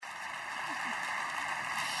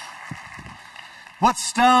What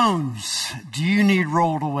stones do you need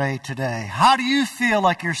rolled away today? How do you feel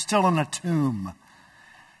like you're still in a tomb?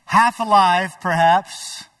 Half alive,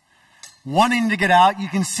 perhaps, wanting to get out. You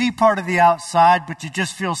can see part of the outside, but you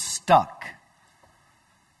just feel stuck.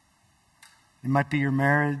 It might be your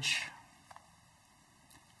marriage.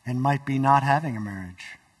 It might be not having a marriage.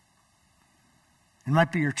 It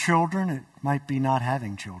might be your children. It might be not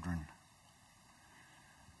having children.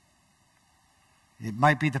 It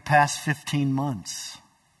might be the past 15 months,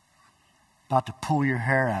 about to pull your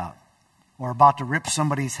hair out or about to rip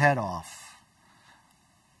somebody's head off.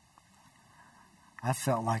 I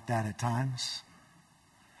felt like that at times.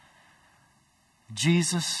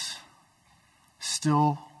 Jesus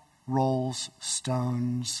still rolls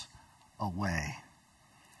stones away.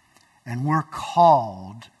 And we're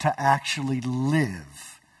called to actually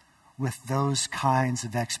live with those kinds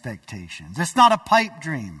of expectations. It's not a pipe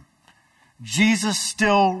dream. Jesus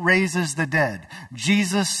still raises the dead.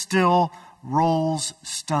 Jesus still rolls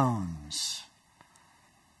stones.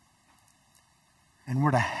 And we're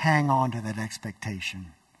to hang on to that expectation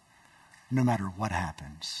no matter what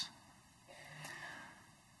happens.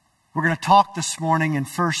 We're going to talk this morning in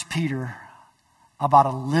 1 Peter about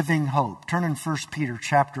a living hope. Turn in 1 Peter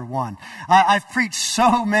chapter 1. I've preached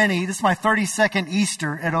so many, this is my 32nd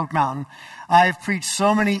Easter at Oak Mountain. I've preached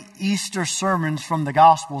so many Easter sermons from the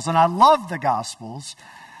Gospels, and I love the Gospels,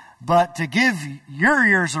 but to give your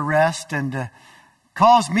ears a rest and to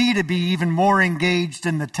cause me to be even more engaged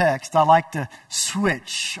in the text, I like to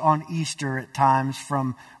switch on Easter at times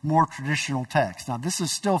from more traditional text. Now, this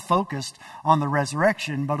is still focused on the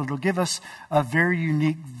resurrection, but it'll give us a very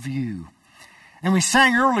unique view. And we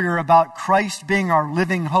sang earlier about Christ being our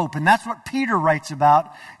living hope. And that's what Peter writes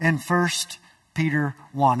about in 1 Peter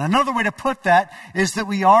 1. Another way to put that is that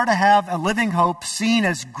we are to have a living hope seen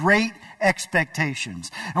as great expectations.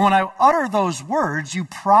 And when I utter those words, you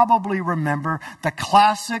probably remember the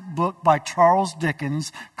classic book by Charles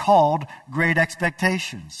Dickens called Great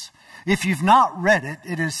Expectations. If you've not read it,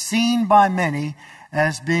 it is seen by many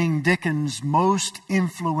as being Dickens' most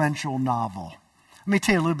influential novel. Let me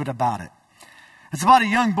tell you a little bit about it. It's about a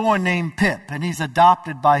young boy named Pip, and he's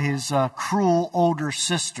adopted by his cruel older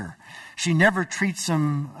sister. She never treats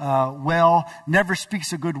him well, never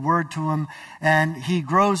speaks a good word to him, and he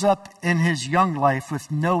grows up in his young life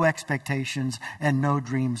with no expectations and no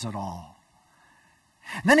dreams at all.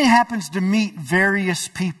 And then he happens to meet various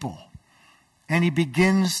people, and he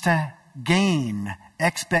begins to gain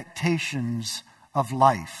expectations of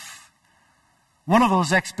life. One of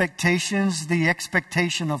those expectations, the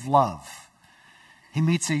expectation of love. He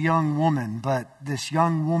meets a young woman, but this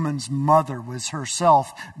young woman's mother was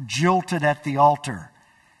herself jilted at the altar.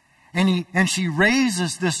 And she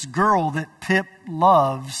raises this girl that Pip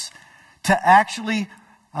loves to actually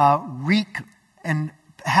wreak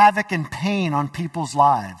havoc and pain on people's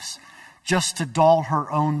lives, just to dull her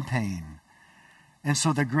own pain. And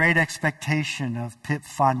so the great expectation of Pip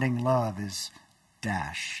finding love is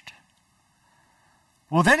dashed.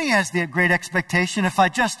 Well, then he has the great expectation, if I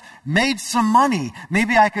just made some money,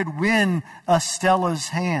 maybe I could win Estella's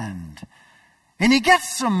hand. And he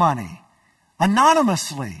gets some money,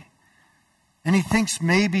 anonymously. And he thinks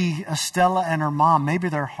maybe Estella and her mom, maybe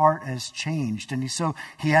their heart has changed. And so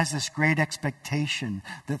he has this great expectation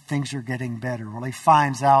that things are getting better. Well, he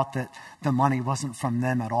finds out that the money wasn't from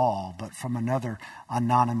them at all, but from another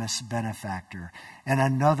anonymous benefactor. And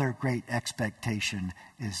another great expectation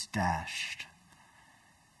is dashed.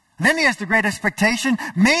 Then he has the great expectation,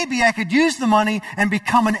 maybe I could use the money and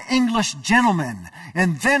become an English gentleman,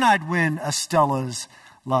 and then I'd win Estella's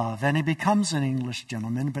love. And he becomes an English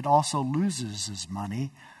gentleman, but also loses his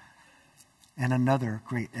money, and another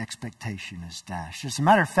great expectation is dashed. As a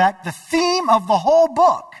matter of fact, the theme of the whole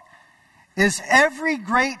book is every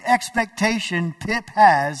great expectation Pip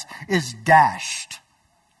has is dashed.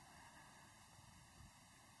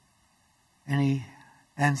 And he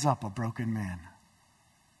ends up a broken man.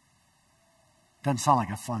 Doesn't sound like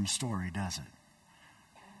a fun story, does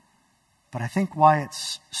it? But I think why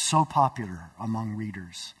it's so popular among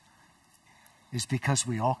readers is because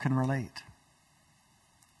we all can relate.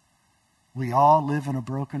 We all live in a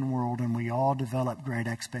broken world and we all develop great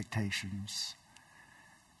expectations.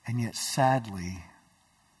 And yet, sadly,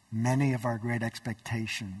 many of our great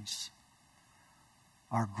expectations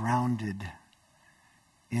are grounded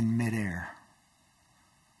in midair,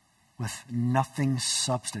 with nothing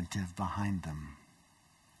substantive behind them.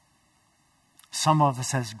 Some of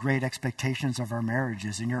us has great expectations of our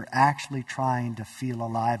marriages, and you're actually trying to feel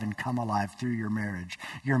alive and come alive through your marriage.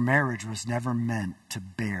 Your marriage was never meant to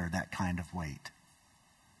bear that kind of weight.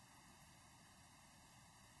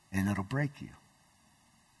 And it'll break you.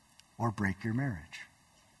 or break your marriage.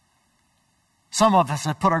 Some of us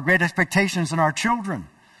have put our great expectations in our children,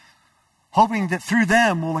 hoping that through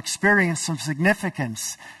them we'll experience some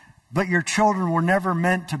significance, but your children were never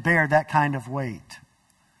meant to bear that kind of weight.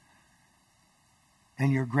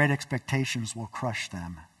 And your great expectations will crush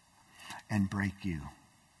them and break you.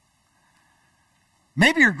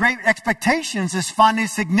 Maybe your great expectations is finding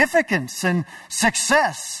significance and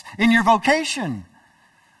success in your vocation.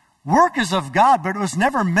 Work is of God, but it was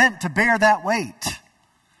never meant to bear that weight.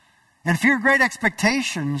 And if your great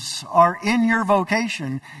expectations are in your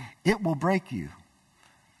vocation, it will break you.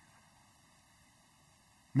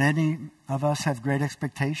 Many of us have great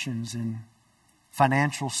expectations in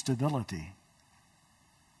financial stability,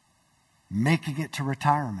 making it to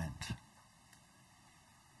retirement.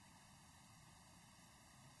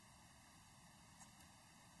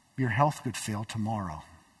 Your health could fail tomorrow,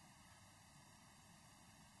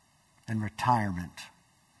 and retirement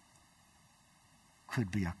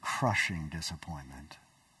could be a crushing disappointment.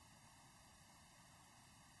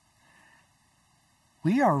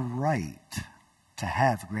 We are right to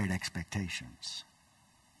have great expectations,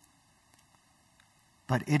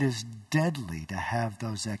 but it is deadly to have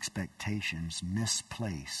those expectations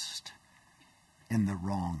misplaced in the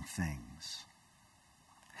wrong things.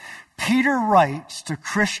 Peter writes to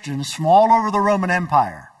Christians from all over the Roman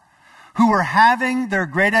Empire who were having their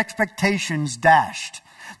great expectations dashed.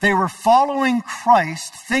 They were following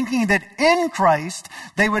Christ, thinking that in Christ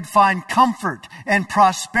they would find comfort and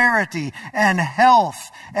prosperity and health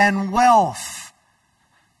and wealth.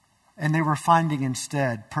 And they were finding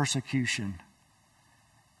instead persecution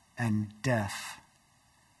and death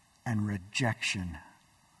and rejection.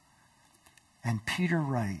 And Peter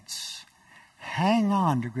writes, hang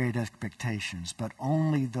on to great expectations, but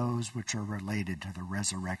only those which are related to the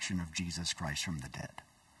resurrection of Jesus Christ from the dead.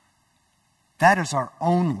 That is our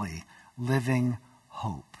only living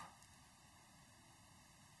hope.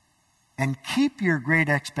 And keep your great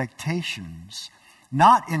expectations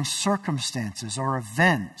not in circumstances or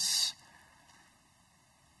events,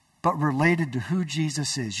 but related to who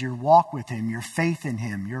Jesus is, your walk with Him, your faith in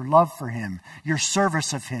Him, your love for Him, your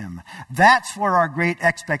service of Him. That's where our great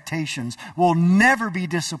expectations will never be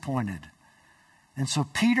disappointed. And so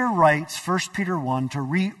Peter writes, 1 Peter 1, to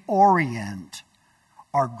reorient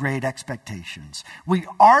our great expectations. We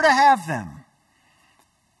are to have them,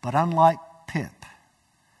 but unlike Pip,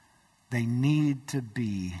 they need to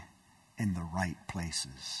be in the right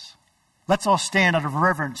places. Let's all stand out of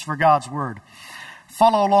reverence for God's word.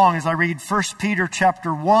 Follow along as I read 1 Peter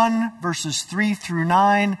chapter 1, verses 3 through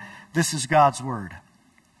 9. This is God's word.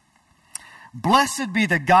 Blessed be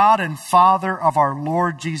the God and Father of our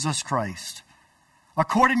Lord Jesus Christ.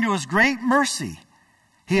 According to His great mercy,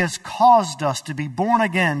 He has caused us to be born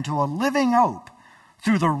again to a living hope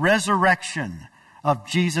through the resurrection of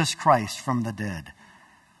Jesus Christ from the dead,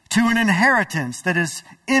 to an inheritance that is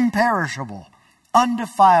imperishable,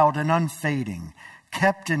 undefiled and unfading,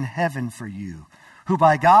 kept in heaven for you, who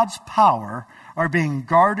by God's power are being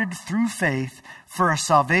guarded through faith for a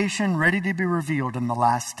salvation ready to be revealed in the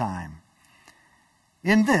last time.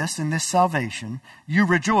 In this salvation, you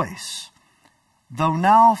rejoice, though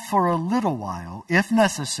now for a little while, if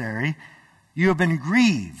necessary, you have been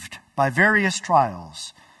grieved by various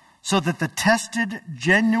trials, so that the tested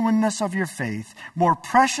genuineness of your faith, more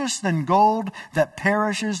precious than gold that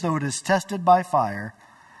perishes though it is tested by fire,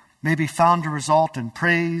 may be found to result in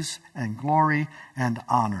praise and glory and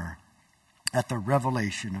honor at the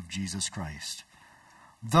revelation of Jesus Christ.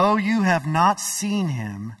 Though you have not seen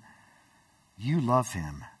Him, you love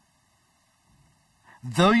Him.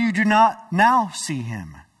 Though you do not now see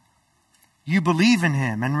Him, you believe in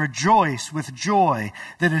Him and rejoice with joy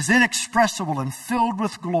that is inexpressible and filled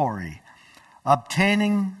with glory,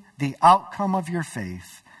 obtaining the outcome of your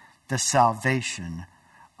faith, the salvation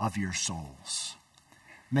of your souls.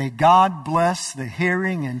 May God bless the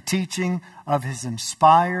hearing and teaching of His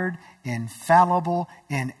inspired, infallible,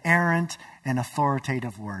 inerrant, and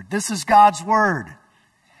authoritative word. This is God's word.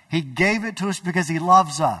 He gave it to us because He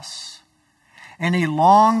loves us. And He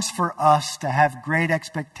longs for us to have great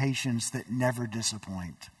expectations that never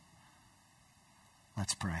disappoint.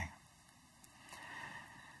 Let's pray.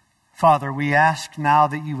 Father, we ask now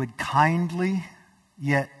that you would kindly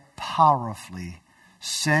yet powerfully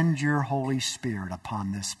send your Holy Spirit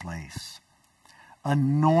upon this place.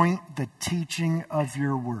 Anoint the teaching of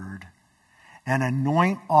your word and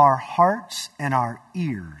anoint our hearts and our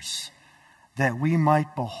ears that we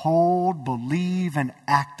might behold, believe, and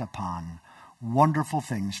act upon wonderful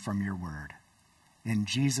things from your word. In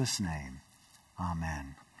Jesus' name,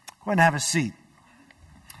 amen. Go ahead and have a seat.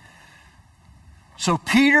 So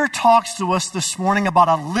Peter talks to us this morning about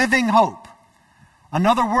a living hope.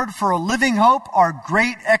 Another word for a living hope are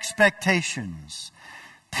great expectations.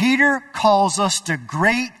 Peter calls us to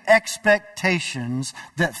great expectations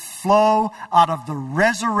that flow out of the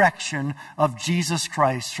resurrection of Jesus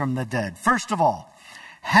Christ from the dead. First of all,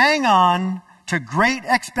 hang on to great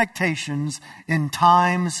expectations in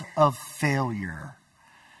times of failure.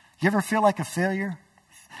 You ever feel like a failure?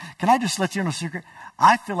 Can I just let you know a secret?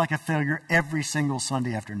 I feel like a failure every single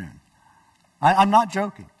Sunday afternoon. I'm not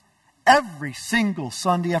joking. Every single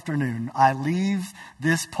Sunday afternoon, I leave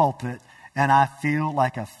this pulpit and I feel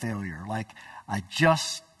like a failure, like I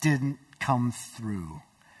just didn't come through.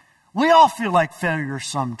 We all feel like failures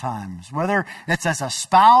sometimes, whether it's as a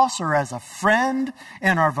spouse or as a friend,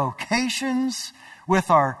 in our vocations, with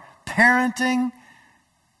our parenting.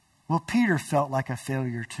 Well, Peter felt like a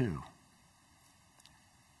failure too.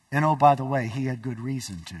 And oh, by the way, he had good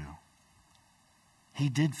reason to. He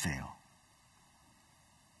did fail.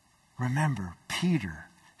 Remember, Peter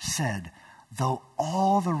said, though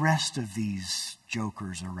all the rest of these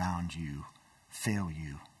jokers around you fail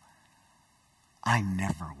you, I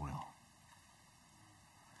never will.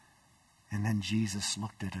 And then Jesus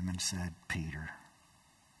looked at him and said, Peter,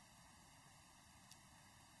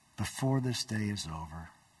 before this day is over,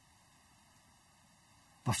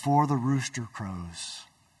 before the rooster crows,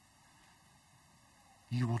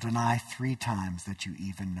 you will deny 3 times that you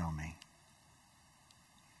even know me.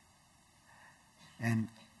 And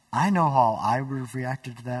I know how I would have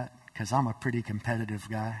reacted to that, because I'm a pretty competitive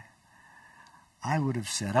guy. I wouldn't have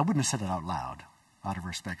said it out loud, out of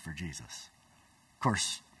respect for Jesus. Of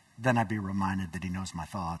course, then I'd be reminded that he knows my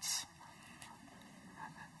thoughts.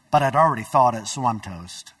 But I'd already thought it, so I'm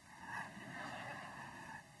toast.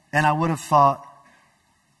 And I would have thought,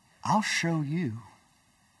 I'll show you.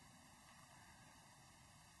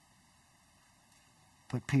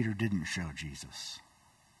 But Peter didn't show Jesus.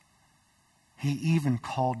 He even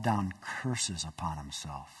called down curses upon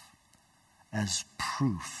himself as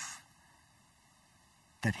proof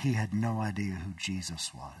that he had no idea who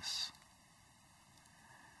Jesus was.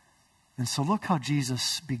 And so look how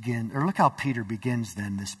Peter begins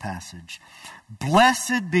then this passage.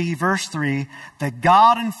 Blessed be, verse 3, the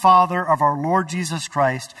God and Father of our Lord Jesus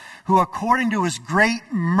Christ, who according to his great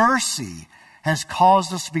mercy has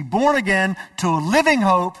caused us to be born again to a living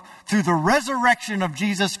hope through the resurrection of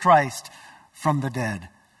Jesus Christ from the dead.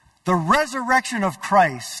 The resurrection of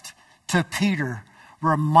Christ to Peter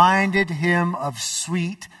reminded him of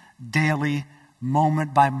sweet, daily,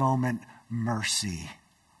 moment-by-moment mercy.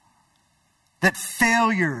 That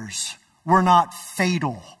failures were not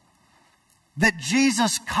fatal. That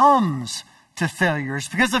Jesus comes to failures.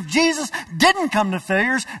 Because if Jesus didn't come to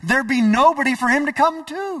failures, there'd be nobody for him to come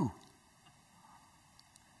to.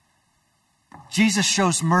 Jesus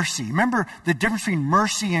shows mercy. Remember the difference between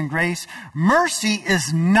mercy and grace? Mercy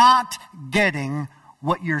is not getting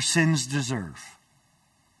what your sins deserve.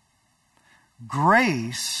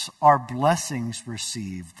 Grace are blessings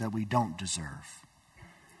received that we don't deserve.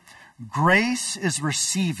 Grace is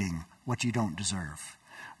receiving what you don't deserve.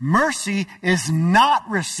 Mercy is not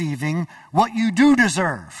receiving what you do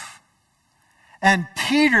deserve. And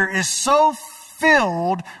Peter is so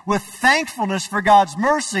filled with thankfulness for God's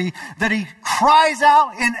mercy that he cries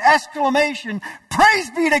out in exclamation, praise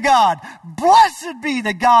be to God, blessed be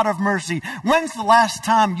the God of mercy. When's the last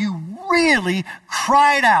time you really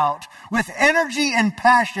cried out with energy and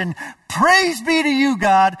passion, praise be to you,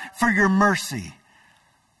 God, for your mercy?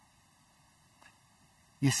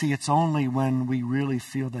 You see, it's only when we really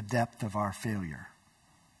feel the depth of our failure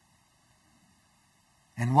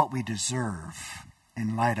and what we deserve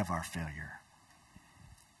in light of our failure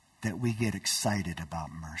that we get excited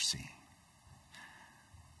about mercy.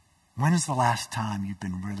 When is the last time you've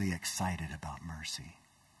been really excited about mercy?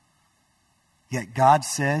 Yet God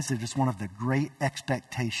says it is one of the great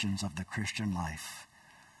expectations of the Christian life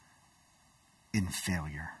in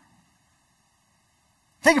failure.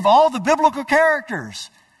 Think of all the biblical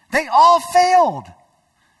characters. They all failed.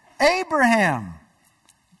 Abraham,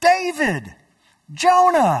 David,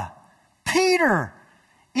 Jonah, Peter,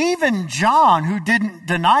 even John, who didn't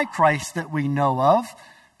deny Christ that we know of,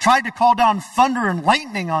 tried to call down thunder and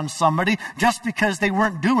lightning on somebody just because they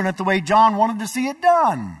weren't doing it the way John wanted to see it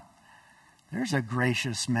done. There's a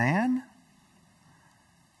gracious man.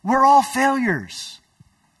 We're all failures.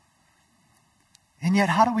 And yet,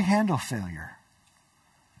 how do we handle failure?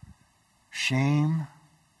 Shame,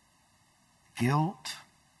 guilt,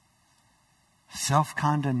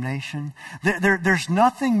 self-condemnation. There's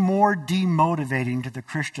nothing more demotivating to the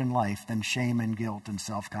Christian life than shame and guilt and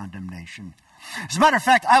self-condemnation. As a matter of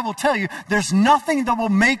fact, I will tell you, there's nothing that will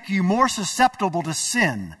make you more susceptible to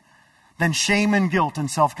sin than shame and guilt and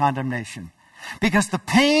self-condemnation. Because the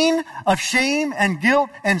pain of shame and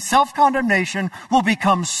guilt and self-condemnation will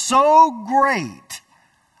become so great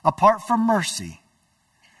apart from mercy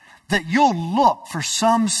that you'll look for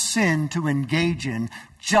some sin to engage in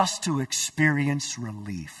just to experience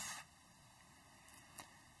relief.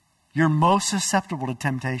 You're most susceptible to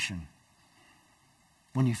temptation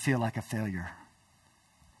when you feel like a failure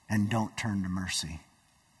and don't turn to mercy.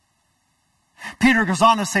 Peter goes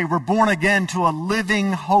on to say we're born again to a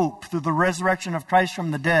living hope through the resurrection of Christ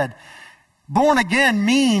from the dead. Born again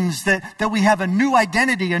means that we have a new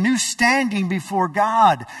identity, a new standing before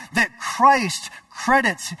God, that Christ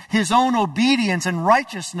credits his own obedience and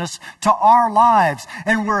righteousness to our lives,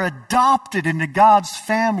 and we're adopted into God's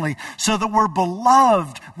family so that we're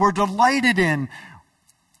beloved, we're delighted in,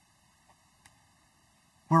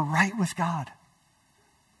 we're right with God.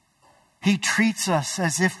 He treats us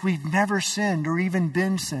as if we've never sinned or even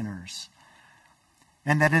been sinners.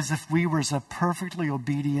 And that as if we were as perfectly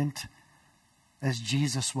obedient as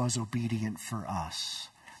Jesus was obedient for us.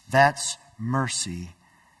 That's mercy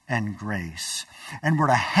and grace. And we're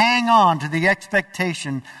to hang on to the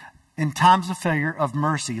expectation in times of failure of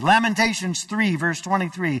mercy. Lamentations 3, verse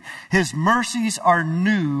 23. His mercies are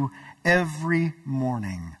new every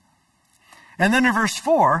morning. And then in verse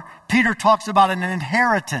 4, Peter talks about an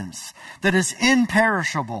inheritance that is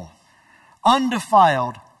imperishable,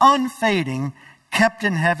 undefiled, unfading, kept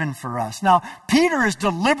in heaven for us. Now, Peter is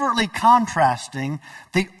deliberately contrasting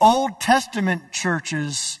the Old Testament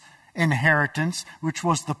church's inheritance, which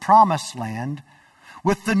was the promised land,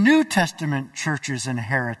 with the New Testament church's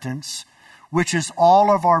inheritance, which is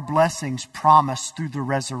all of our blessings promised through the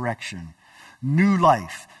resurrection. New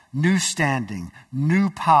life, new standing, new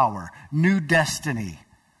power, new destiny,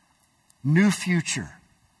 new future,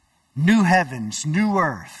 new heavens, new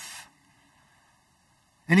earth.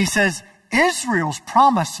 And he says, Israel's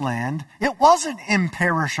promised land, it wasn't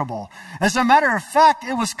imperishable. As a matter of fact,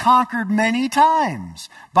 it was conquered many times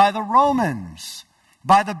by the Romans,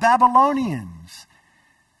 by the Babylonians.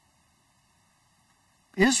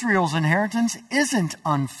 Israel's inheritance isn't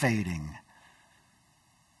unfading.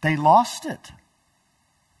 They lost it.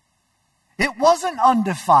 It wasn't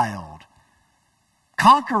undefiled.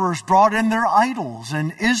 Conquerors brought in their idols,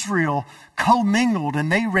 and Israel commingled,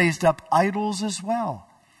 and they raised up idols as well.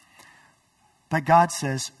 But God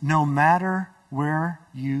says, no matter where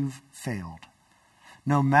you've failed,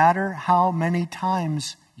 no matter how many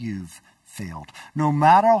times you've failed, no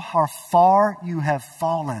matter how far you have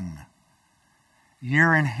fallen,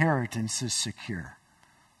 your inheritance is secure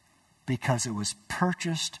because it was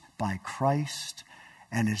purchased by Christ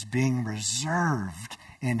and is being reserved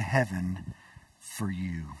in heaven for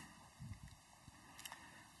you.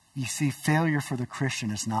 You see, failure for the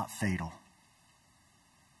Christian is not fatal.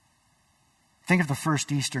 Think of the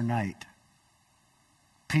first Easter night.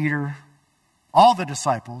 Peter, all the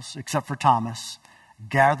disciples, except for Thomas,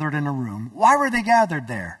 gathered in a room. Why were they gathered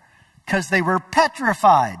there? Because they were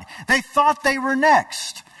petrified. They thought they were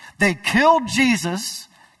next. They killed Jesus.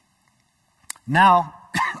 Now,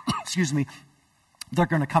 excuse me, they're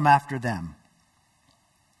going to come after them.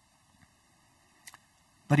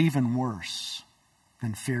 But even worse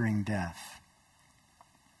than fearing death,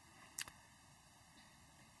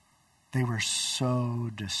 they were so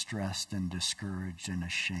distressed and discouraged and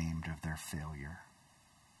ashamed of their failure.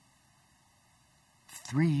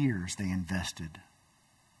 3 years they invested.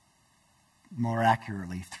 More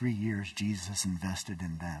accurately, 3 years Jesus invested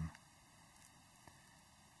in them.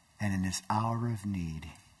 And in his hour of need,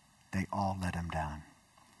 they all let him down.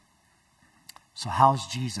 So how's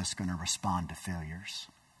Jesus going to respond to failures?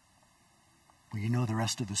 Well, you know the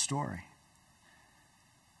rest of the story.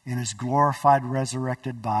 In his glorified,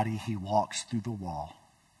 resurrected body, he walks through the wall.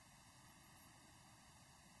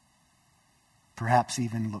 Perhaps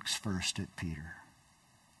even looks first at Peter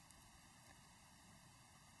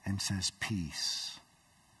and says, "Peace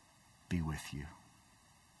be with you."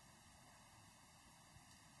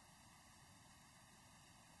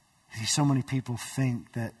 See, so many people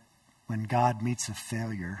think that when God meets a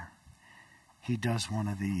failure, he does one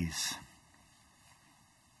of these.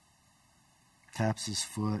 Taps his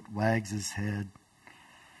foot, wags his head,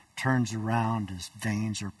 turns around, his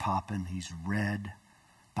veins are popping, he's red,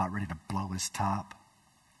 about ready to blow his top.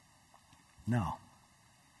 No.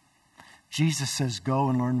 Jesus says, go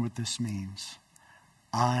and learn what this means.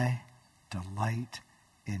 I delight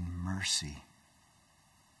in mercy.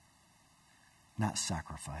 not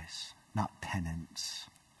sacrifice, not penance,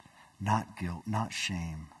 not guilt, not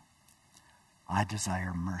shame. I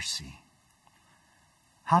desire mercy.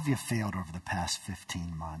 How have you failed over the past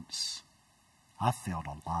 15 months? I've failed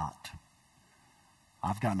a lot.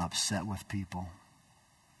 I've gotten upset with people.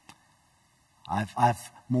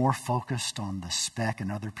 I've more focused on the speck in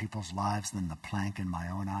other people's lives than the plank in my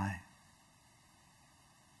own eye.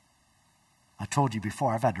 I told you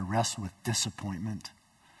before, I've had to wrestle with disappointment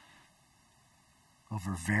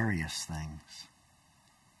over various things.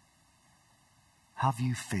 How have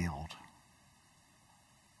you failed?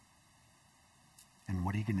 And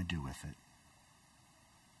what are you going to do with it?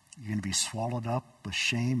 You're going to be swallowed up with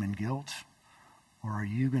shame and guilt? Or are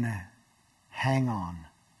you going to hang on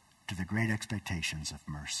to the great expectations of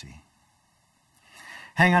mercy?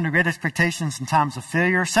 Hang on to great expectations in times of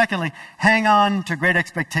failure. Secondly, hang on to great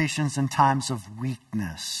expectations in times of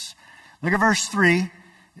weakness. Look at verse 3.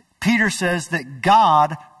 Peter says that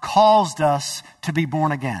God caused us to be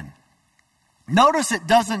born again. Notice it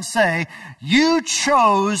doesn't say, you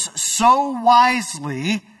chose so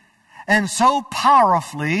wisely and so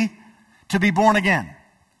powerfully to be born again.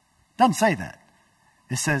 It doesn't say that.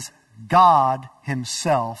 It says, God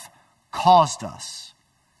himself caused us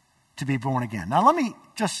to be born again. Now let me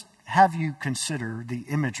just have you consider the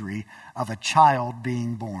imagery of a child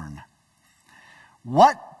being born.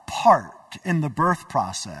 What part in the birth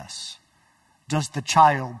process does the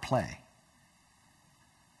child play?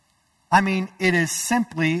 I mean, it is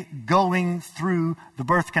simply going through the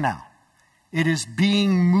birth canal. It is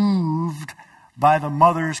being moved by the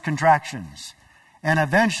mother's contractions. And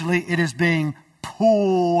eventually it is being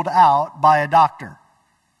pulled out by a doctor.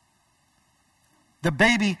 The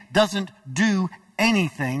baby doesn't do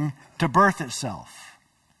anything to birth itself.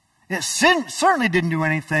 It certainly didn't do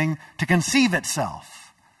anything to conceive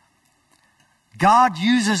itself. God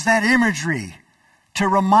uses that imagery to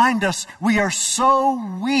remind us we are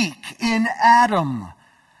so weak in Adam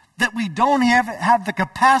that we don't have the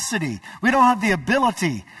capacity. We don't have the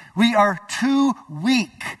ability. We are too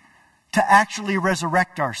weak to actually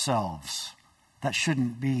resurrect ourselves. That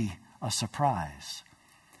shouldn't be a surprise.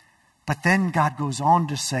 But then God goes on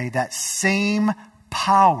to say that same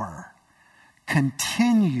power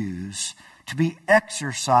continues to be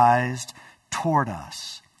exercised toward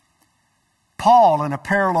us. Paul, in a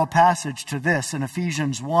parallel passage to this in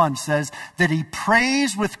Ephesians 1, says that he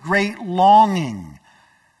prays with great longing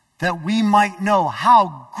that we might know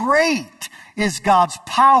how great is God's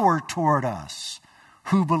power toward us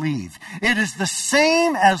who believe. It is the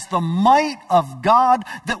same as the might of God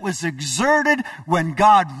that was exerted when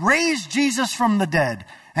God raised Jesus from the dead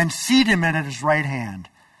and seated him at his right hand.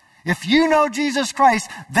 If you know Jesus Christ,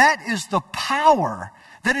 that is the power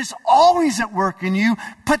that is always at work in you,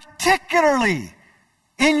 particularly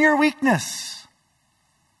in your weakness.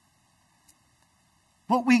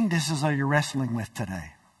 What weaknesses are you wrestling with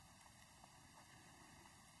today?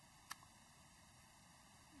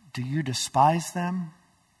 Do you despise them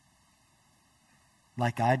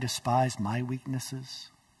like I despise my weaknesses?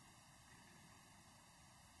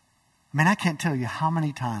 I mean, I can't tell you how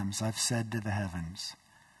many times I've said to the heavens,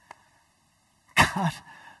 God,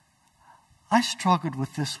 I struggled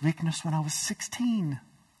with this weakness when I was 16.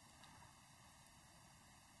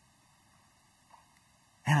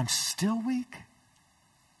 And I'm still weak.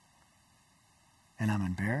 And I'm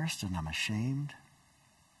embarrassed and I'm ashamed.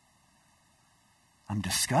 I'm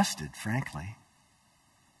disgusted, frankly.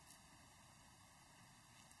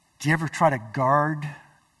 Do you ever try to guard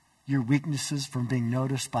your weaknesses from being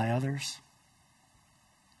noticed by others?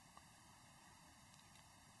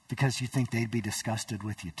 Because you think they'd be disgusted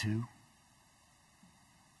with you too?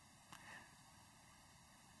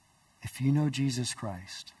 If you know Jesus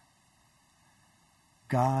Christ,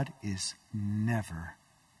 God is never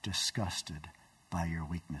disgusted by your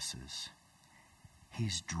weaknesses.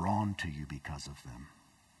 He's drawn to you because of them.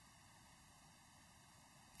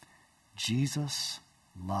 Jesus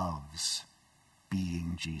loves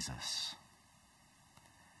being Jesus.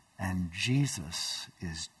 And Jesus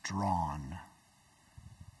is drawn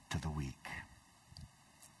to the weak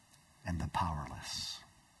and the powerless.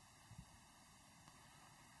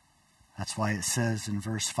 That's why it says in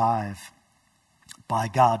verse 5, by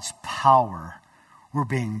God's power, we're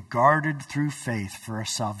being guarded through faith for a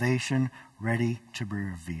salvation ready to be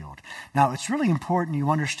revealed. Now, it's really important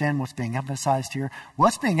you understand what's being emphasized here.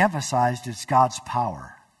 What's being emphasized is God's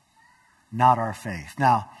power, not our faith.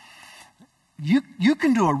 Now, you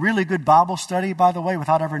can do a really good Bible study, by the way,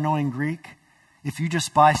 without ever knowing Greek, if you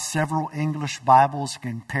just buy several English Bibles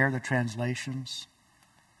and compare the translations.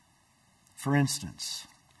 For instance,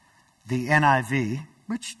 the NIV,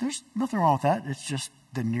 which there's nothing wrong with that. It's just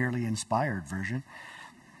the nearly inspired version.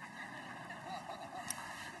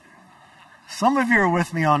 Some of you are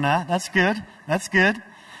with me on that. That's good. That's good.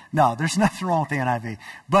 No, there's nothing wrong with the NIV.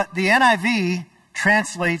 But the NIV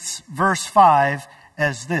translates verse 5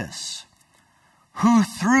 as this: who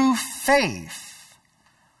through faith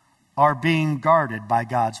are being guarded by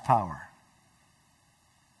God's power.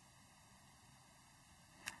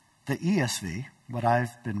 The ESV, what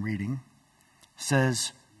I've been reading,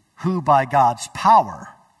 says who by God's power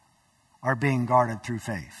are being guarded through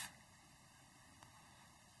faith.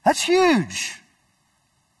 That's huge.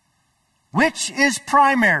 Which is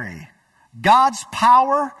primary, God's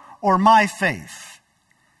power or my faith?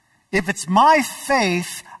 If it's my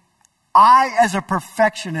faith, I, as a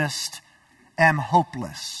perfectionist, am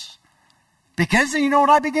hopeless. Because then you know what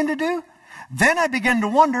I begin to do? Then I begin to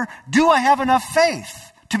wonder, do I have enough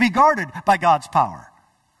faith to be guarded by God's power?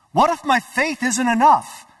 What if my faith isn't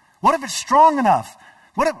enough? What if it's strong enough?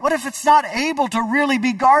 What if it's not able to really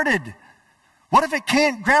be guarded? What if it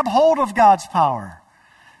can't grab hold of God's power?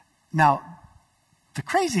 Now, the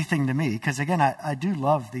crazy thing to me, because again, I do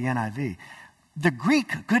love the NIV, the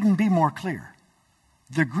Greek couldn't be more clear.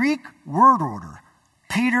 The Greek word order,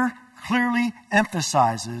 Peter clearly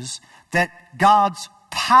emphasizes that God's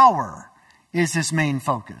power is his main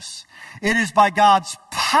focus. It is by God's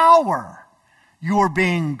power you are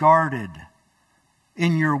being guarded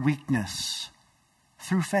in your weakness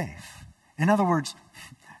through faith. In other words,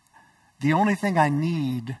 the only thing I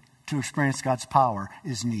need to experience God's power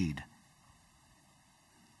is need.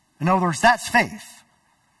 In other words, that's faith.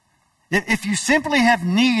 If you simply have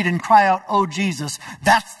need and cry out, "Oh Jesus,"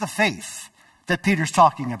 that's the faith that Peter's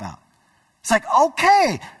talking about. It's like,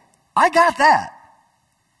 okay, I got that.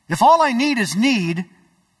 If all I need is need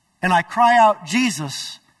and I cry out,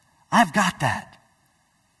 "Jesus," I've got that.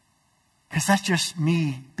 Because that's just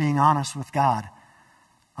me being honest with God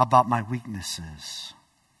about my weaknesses.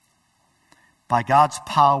 By God's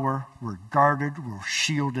power, we're guarded, we're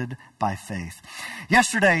shielded by faith.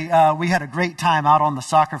 Yesterday, we had a great time out on the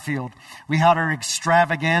soccer field. We had our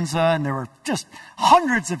extravaganza, and there were just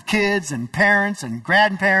hundreds of kids and parents and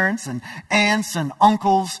grandparents and aunts and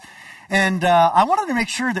uncles. And I wanted to make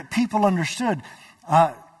sure that people understood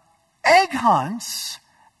egg hunts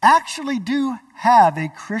actually do have a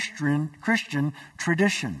Christian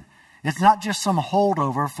tradition. It's not just some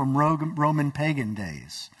holdover from Roman pagan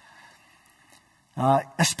days.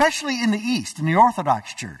 Especially in the East, in the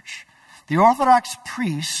Orthodox Church. The Orthodox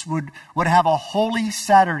priests would have a Holy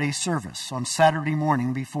Saturday service on Saturday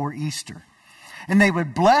morning before Easter. And they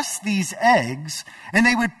would bless these eggs, and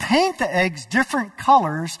they would paint the eggs different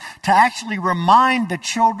colors to actually remind the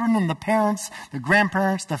children and the parents, the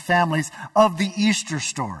grandparents, the families of the Easter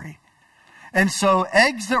story. And so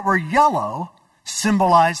eggs that were yellow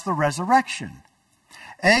symbolized the resurrection.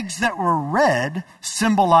 Eggs that were red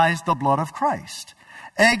symbolized the blood of Christ.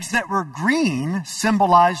 Eggs that were green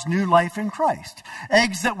symbolized new life in Christ.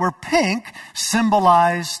 Eggs that were pink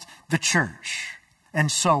symbolized the church,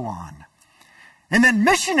 and so on. And then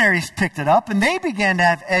missionaries picked it up, and they began to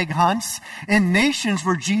have egg hunts in nations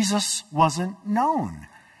where Jesus wasn't known.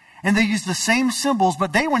 And they used the same symbols,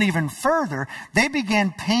 but they went even further. They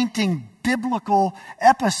began painting biblical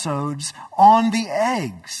episodes on the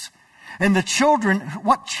eggs. And the children,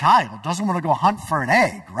 what child doesn't want to go hunt for an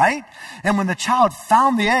egg, right? And when the child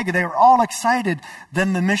found the egg, they were all excited.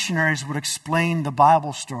 Then the missionaries would explain the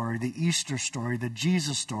Bible story, the Easter story, the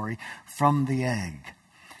Jesus story from the egg.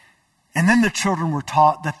 And then the children were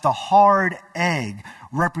taught that the hard egg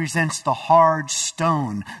represents the hard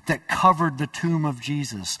stone that covered the tomb of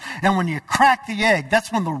Jesus. And when you crack the egg,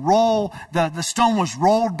 that's when the stone was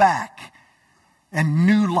rolled back, and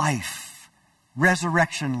new life,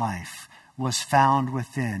 resurrection life, was found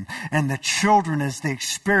within. And the children, as they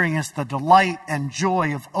experienced the delight and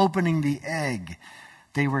joy of opening the egg,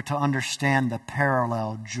 they were to understand the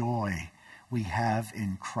parallel joy we have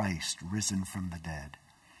in Christ risen from the dead.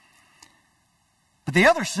 But the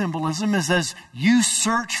other symbolism is, as you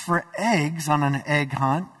search for eggs on an egg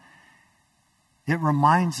hunt, it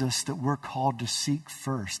reminds us that we're called to seek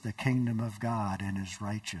first the kingdom of God and his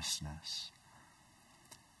righteousness.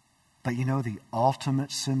 But you know, the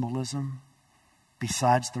ultimate symbolism,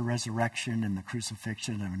 besides the resurrection and the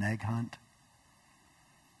crucifixion of an egg hunt,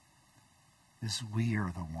 is we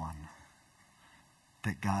are the one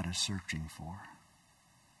that God is searching for.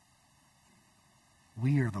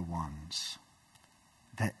 We are the ones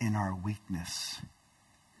that in our weakness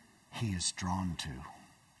he is drawn to.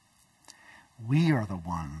 We are the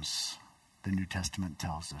ones, the New Testament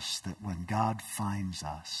tells us, that when God finds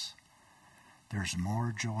us, there's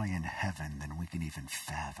more joy in heaven than we can even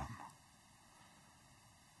fathom.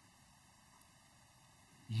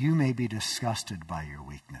 You may be disgusted by your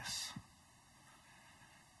weakness.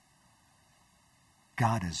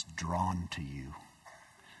 God is drawn to you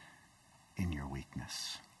in your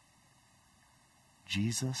weakness.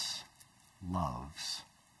 Jesus loves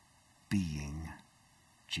being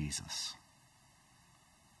Jesus.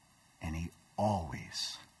 And he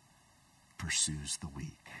always pursues the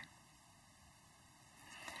weak.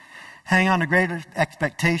 Hang on to great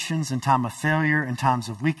expectations in time of failure, in times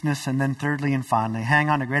of weakness, and then thirdly and finally, hang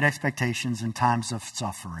on to great expectations in times of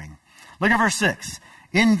suffering. Look at verse 6.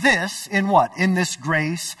 In this, in what? In this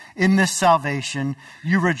grace, in this salvation,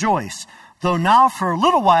 you rejoice. Though now for a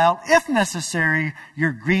little while, if necessary,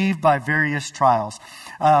 you're grieved by various trials.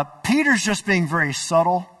 Peter's just being very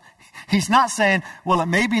subtle. He's not saying, well, it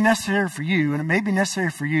may be necessary for you, and it may be necessary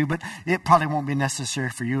for you, but it probably won't be necessary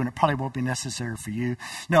for you, and it probably won't be necessary for you.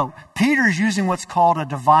 No, Peter's using what's called a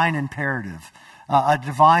divine imperative, a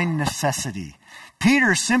divine necessity.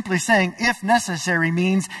 Peter's simply saying, if necessary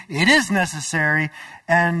means it is necessary,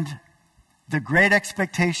 and the great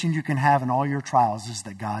expectation you can have in all your trials is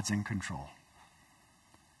that God's in control.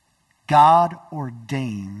 God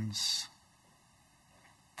ordains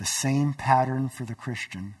the same pattern for the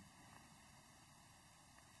Christian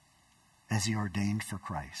as he ordained for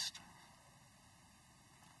Christ.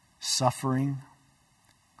 Suffering,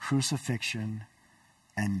 crucifixion,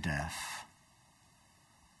 and death,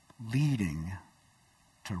 leading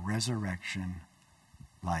to resurrection,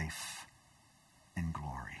 life, and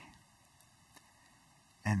glory.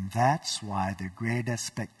 And that's why the great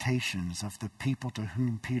expectations of the people to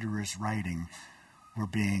whom Peter is writing were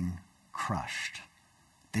being crushed.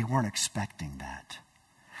 They weren't expecting that.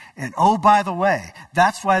 And oh, by the way,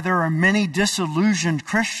 that's why there are many disillusioned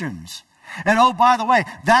Christians. And oh, by the way,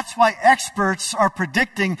 that's why experts are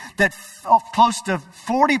predicting that close to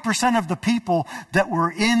 40% of the people that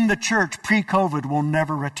were in the church pre-COVID will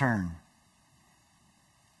never return.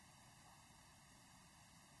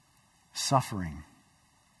 Suffering.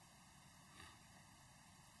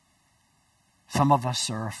 Some of us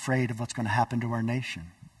are afraid of what's going to happen to our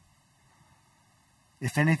nation.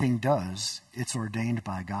 If anything does, it's ordained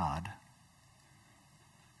by God.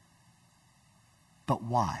 But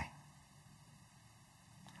why?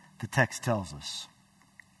 The text tells us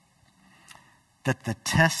that the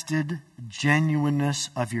tested genuineness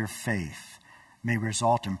of your faith may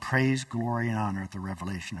result in praise, glory, and honor at the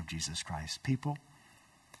revelation of Jesus Christ. People,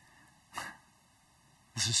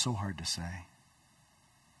 this is so hard to say.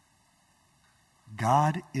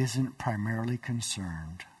 God isn't primarily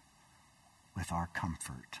concerned with our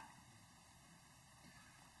comfort.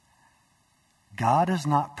 God is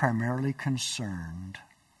not primarily concerned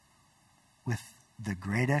with the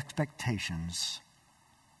great expectations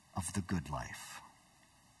of the good life.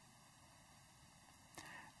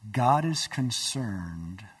 God is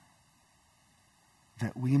concerned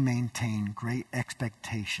that we maintain great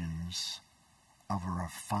expectations of a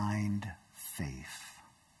refined faith.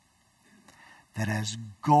 That as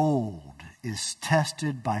gold is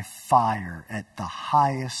tested by fire at the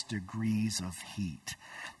highest degrees of heat,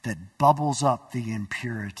 that bubbles up the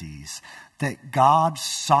impurities, that God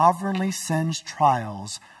sovereignly sends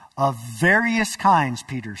trials of various kinds,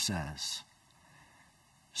 Peter says,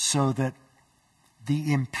 so that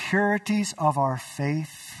the impurities of our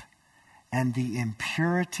faith and the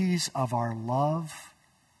impurities of our love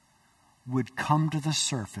would come to the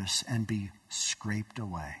surface and be scraped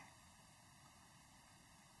away.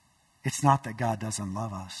 It's not that God doesn't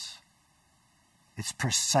love us. It's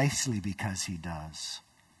precisely because he does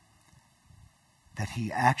that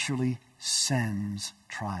he actually sends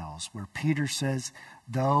trials. Where Peter says,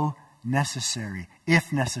 though necessary,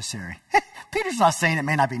 if necessary. Peter's not saying it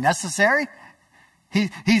may not be necessary.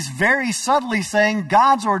 He's very subtly saying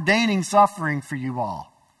God's ordaining suffering for you all.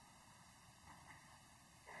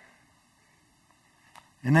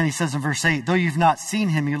 And then he says in verse 8, though you've not seen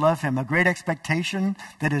him, you love him. A great expectation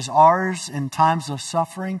that is ours in times of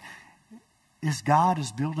suffering is God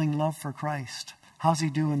is building love for Christ. How's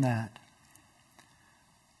he doing that?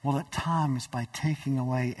 Well, at times by taking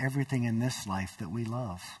away everything in this life that we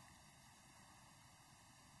love.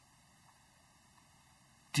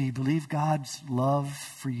 Do you believe God's love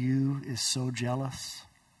for you is so jealous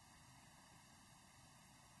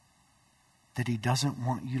that he doesn't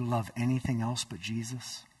want you to love anything else but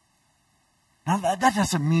Jesus? Now, that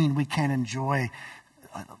doesn't mean we can't enjoy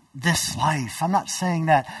this life. I'm not saying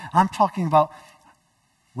that. I'm talking about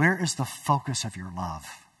where is the focus of your love?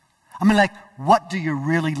 I mean, like, what do you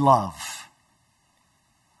really love?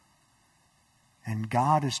 And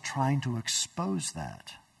God is trying to expose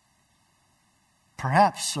that.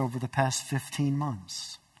 Perhaps over the past 15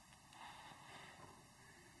 months.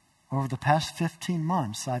 Over the past 15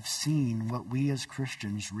 months, I've seen what we as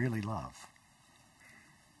Christians really love.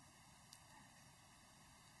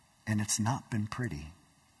 And it's not been pretty.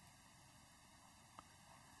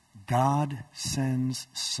 God sends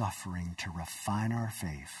suffering to refine our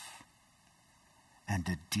faith and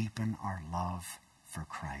to deepen our love for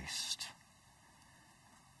Christ.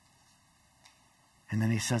 And then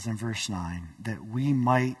he says in verse 9, that we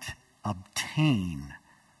might obtain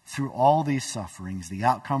through all these sufferings the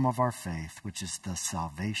outcome of our faith, which is the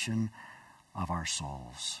salvation of our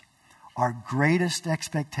souls. Our greatest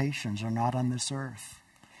expectations are not on this earth.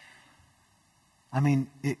 I mean,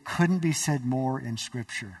 it couldn't be said more in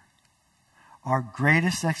Scripture. Our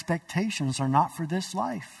greatest expectations are not for this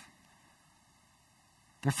life.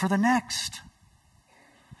 They're for the next.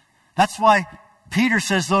 That's why Peter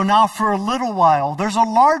says, though now for a little while, there's a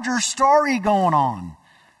larger story going on.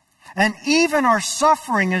 And even our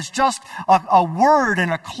suffering is just a word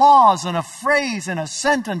and a clause and a phrase and a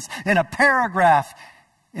sentence and a paragraph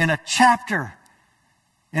in a chapter,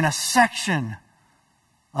 in a section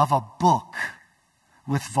of a book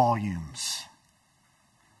with volumes.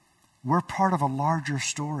 We're part of a larger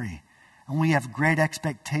story. And we have great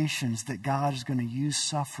expectations that God is going to use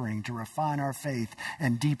suffering to refine our faith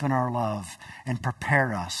and deepen our love and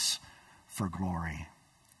prepare us for glory.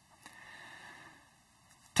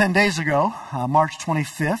 10 days ago, March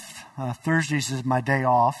 25th, Thursdays is my day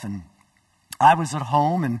off, and I was at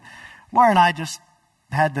home, and Laura and I just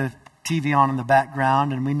had the TV on in the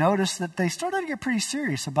background, and we noticed that they started to get pretty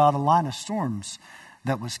serious about a line of storms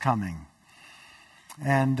that was coming.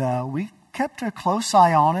 And we kept a close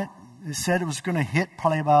eye on it. It said it was going to hit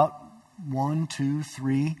probably about 1, 2,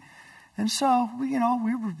 3. And so, we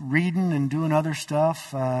were reading and doing other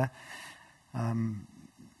stuff. And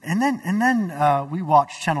then we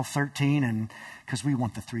watched Channel 13 and because we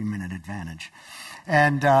want the 3-minute advantage.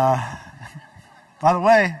 And by the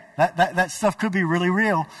way, that stuff could be really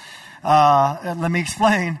real. Let me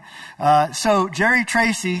explain. So Jerry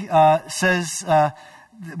Tracy says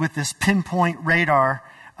with this pinpoint radar,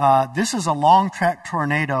 this is a long-track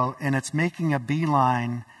tornado, and it's making a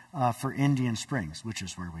beeline for Indian Springs, which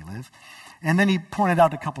is where we live. And then he pointed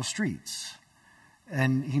out a couple streets,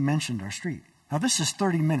 and he mentioned our street. Now, this is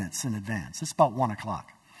 30 minutes in advance. It's about 1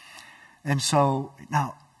 o'clock. And so,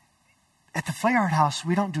 now, at the Flayard House,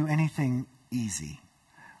 we don't do anything easy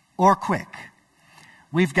or quick.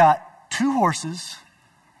 We've got 2 horses,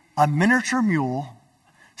 a miniature mule,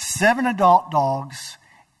 7 adult dogs,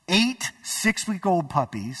 8 6-week-old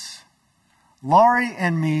puppies, Laurie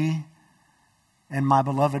and me, and my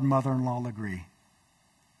beloved mother-in-law, Legree.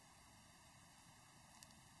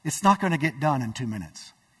 It's not going to get done in 2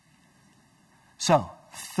 minutes. So,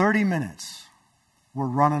 30 minutes, we're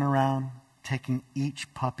running around, taking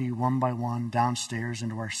each puppy one by one downstairs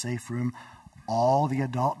into our safe room. All the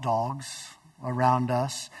adult dogs around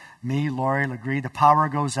us, me, Laurie, Legree. The power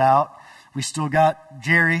goes out. We still got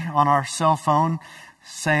Jerry on our cell phone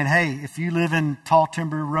saying, hey, if you live in Tall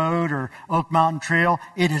Timber Road or Oak Mountain Trail,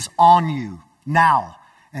 it is on you now.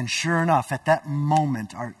 And sure enough, at that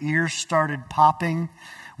moment, our ears started popping.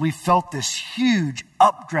 We felt this huge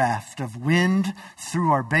updraft of wind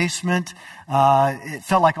through our basement. It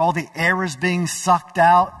felt like all the air was being sucked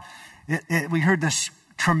out. We heard this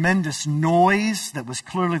tremendous noise that was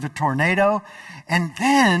clearly the tornado. And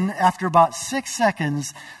then, after about 6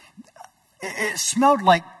 seconds, it smelled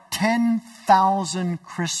like 10,000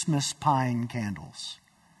 Christmas pine candles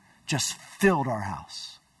just filled our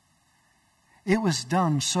house. It was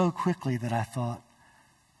done so quickly that I thought,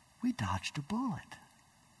 we dodged a bullet.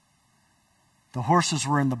 The horses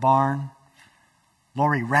were in the barn.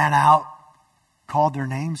 Laurie ran out, called their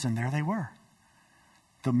names, and there they were.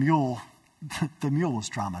 The mule was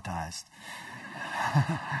traumatized.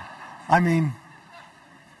 I mean,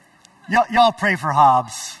 y'all pray for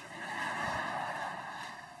Hobbs.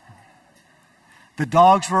 The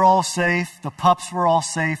dogs were all safe. The pups were all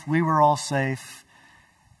safe. We were all safe.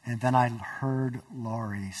 And then I heard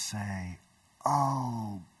Laurie say,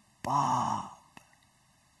 "Oh, Bob."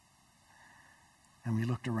 And we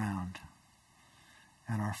looked around,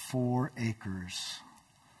 and our 4 acres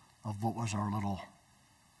of what was our little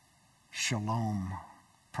Shalom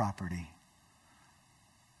property,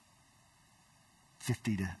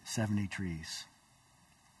 50 to 70 trees,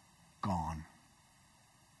 gone.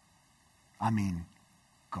 I mean,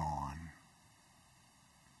 gone.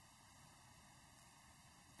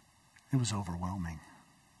 It was overwhelming.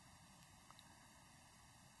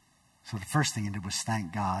 So the first thing he did was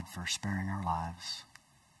thank God for sparing our lives.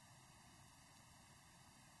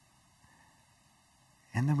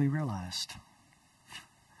 And then we realized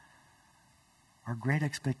our great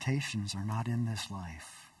expectations are not in this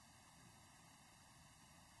life.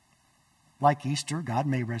 Like Easter, God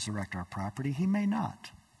may resurrect our property. He may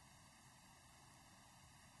not.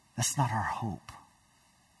 That's not our hope.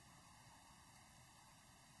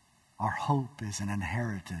 Our hope is an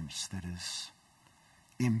inheritance that is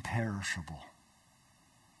imperishable,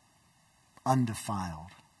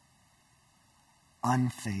 undefiled,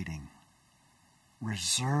 unfading,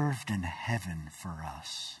 reserved in heaven for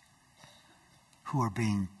us, who are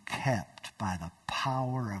being kept by the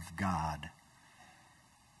power of God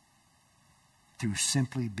through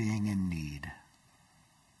simply being in need.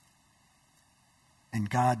 And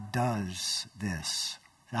God does this.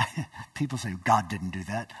 People say, God didn't do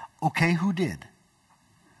that. Okay, who did?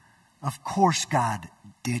 Of course God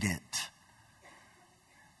did it.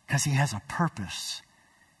 Because he has a purpose.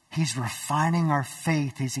 He's refining our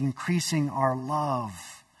faith. He's increasing our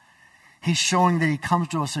love. He's showing that he comes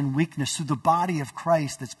to us in weakness through the body of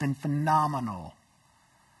Christ that's been phenomenal.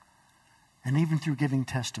 And even through giving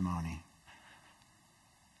testimony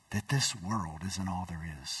that this world isn't all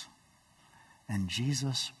there is. And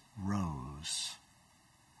Jesus rose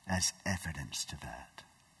as evidence to that.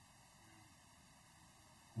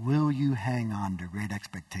 Will you hang on to great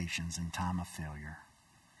expectations in time of failure,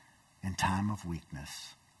 in time of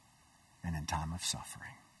weakness, and in time of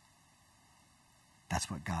suffering? That's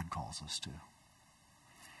what God calls us to.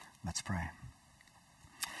 Let's pray.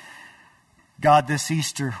 God, this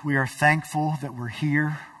Easter, we are thankful that we're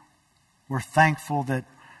here. We're thankful that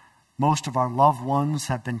most of our loved ones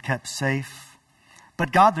have been kept safe.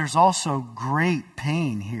 But God, there's also great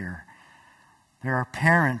pain here. There are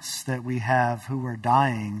parents that we have who are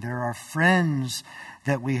dying. There are friends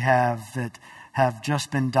that we have that have just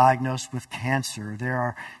been diagnosed with cancer. There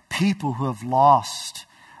are people who have lost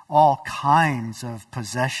all kinds of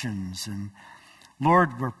possessions. And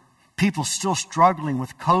Lord, we're people still struggling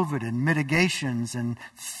with COVID and mitigations and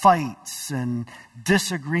fights and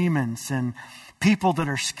disagreements and people that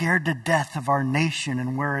are scared to death of our nation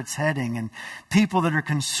and where it's heading, and people that are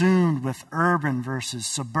consumed with urban versus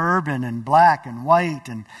suburban and black and white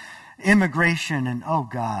and immigration. And oh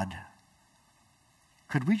God,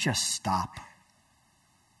 could we just stop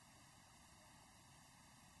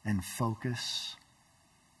and focus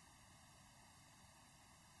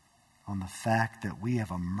on the fact that we have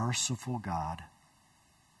a merciful God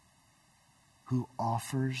who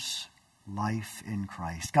offers life in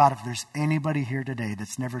Christ? God, if there's anybody here today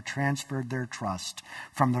that's never transferred their trust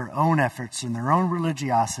from their own efforts and their own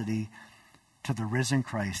religiosity to the risen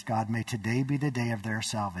Christ, God, may today be the day of their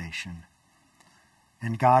salvation.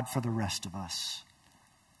 And God, for the rest of us,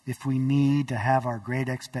 if we need to have our great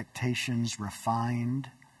expectations refined,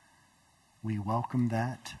 we welcome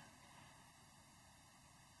that.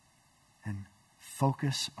 And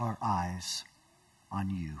focus our eyes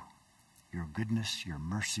on you, your goodness, your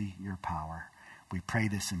mercy, your power. We pray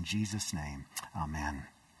this in Jesus' name. Amen.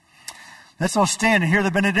 Let's all stand and hear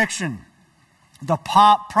the benediction. The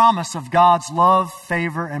promise of God's love,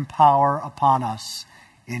 favor, and power upon us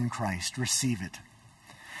in Christ. Receive it.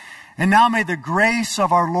 And now may the grace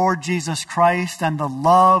of our Lord Jesus Christ and the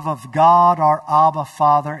love of God, our Abba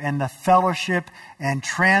Father, and the fellowship and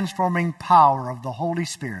transforming power of the Holy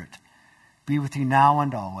Spirit be with you now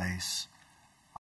and always.